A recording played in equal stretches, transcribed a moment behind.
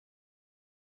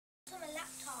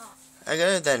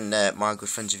Hello then, my good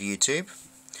friends of YouTube.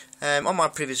 On my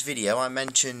previous video I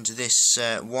mentioned this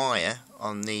wire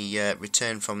on the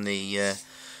return from the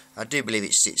I do believe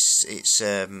it's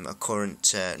a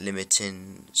current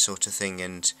limiting sort of thing,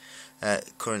 and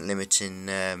current limiting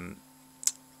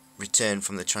return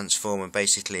from the transformer.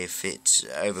 Basically, if it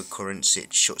overcurrents,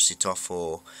 it shuts it off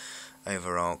or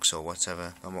over arcs or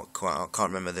whatever. I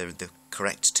can't remember the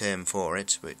correct term for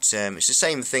it, but it's the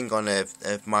same thing on a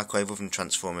microwave oven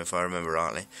transformer, if I remember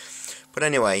rightly. But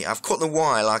anyway, I've cut the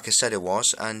wire like I said it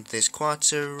was, and there's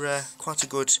quite a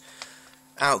good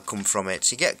outcome from it.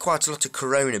 You get quite a lot of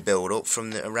corona build up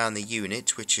from around the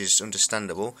unit, which is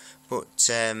understandable. But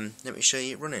let me show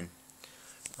you it running.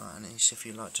 Right, and see if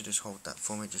you'd like to just hold that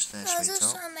for me, just there, sweetheart.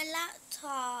 It's on my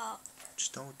laptop.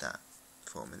 Just hold that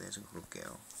for me. There's a good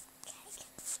girl. Okay.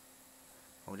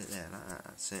 Hold it there, like that.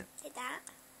 That's it. Like that.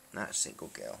 That's it,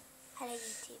 good girl. Hello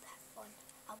YouTube, have fun.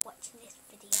 I'm watching this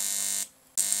video.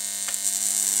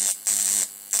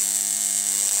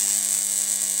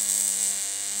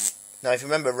 Now, if you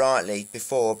remember rightly,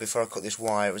 before I cut this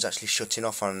wire, it was actually shutting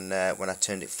off on when I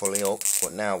turned it fully up.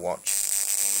 But now, watch.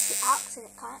 The arcs in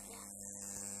it, can't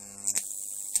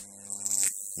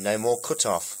you? No more cut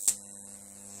off.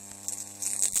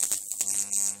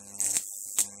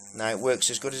 Now it works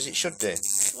as good as it should do.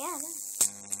 Yeah, I know.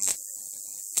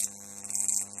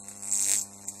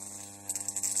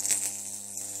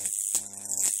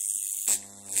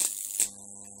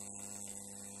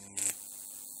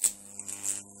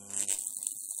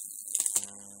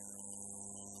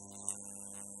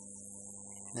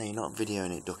 No, you're not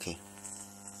videoing it, ducky.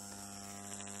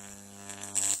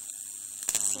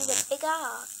 See the big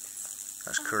arc?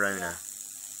 That's Corona. Yeah.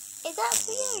 Is that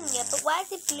blue? Yeah, but why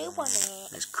is it blue on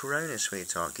it? It's Corona,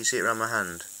 sweetheart. Can you see it around my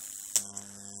hand?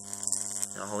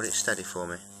 Now hold it steady for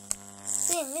me.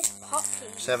 See, in this pot,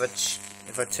 please. So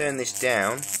if I turn this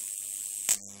down,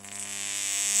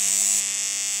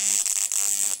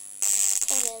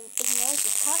 and then ignore the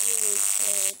pot you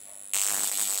need.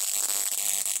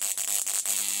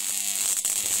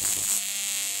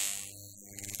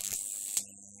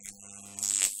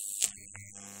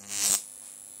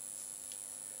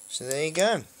 so there you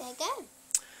go. There you go.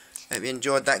 Hope you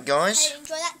enjoyed that, guys. Hope you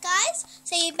enjoyed that, guys.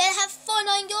 So you better have fun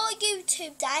on your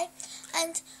YouTube day,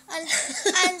 and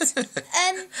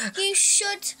you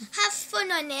should have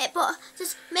fun on it, but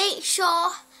just make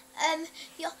sure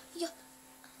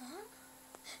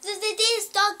these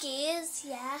doggies,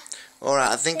 yeah.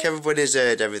 Alright, I think everybody's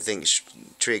heard everything's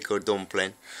trick or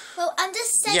dumpling. Well, I'm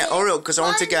just saying. Yeah, alright, because I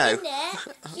want to go.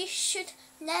 You should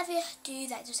never do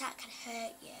that, just that can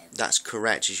hurt you. That's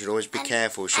correct. You should always be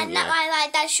careful, shouldn't you? And that my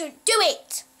dad should do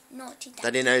it. Naughty daddy.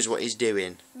 Daddy knows what he's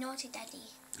doing. Naughty daddy.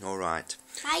 Alright.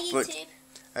 Bye YouTube.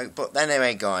 But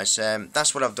anyway, guys,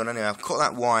 that's what I've done anyway. I've cut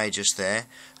that wire just there,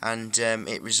 and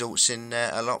it results in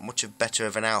a lot much better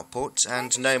of an output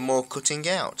and no more cutting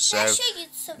out. So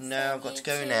no, I've got to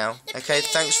go now. Okay,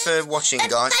 thanks for watching,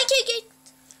 guys.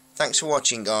 Thanks for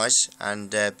watching, guys,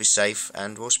 and be safe,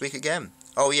 and we'll speak again.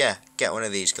 Oh yeah, get one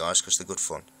of these, guys, because they're good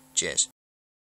fun. Cheers.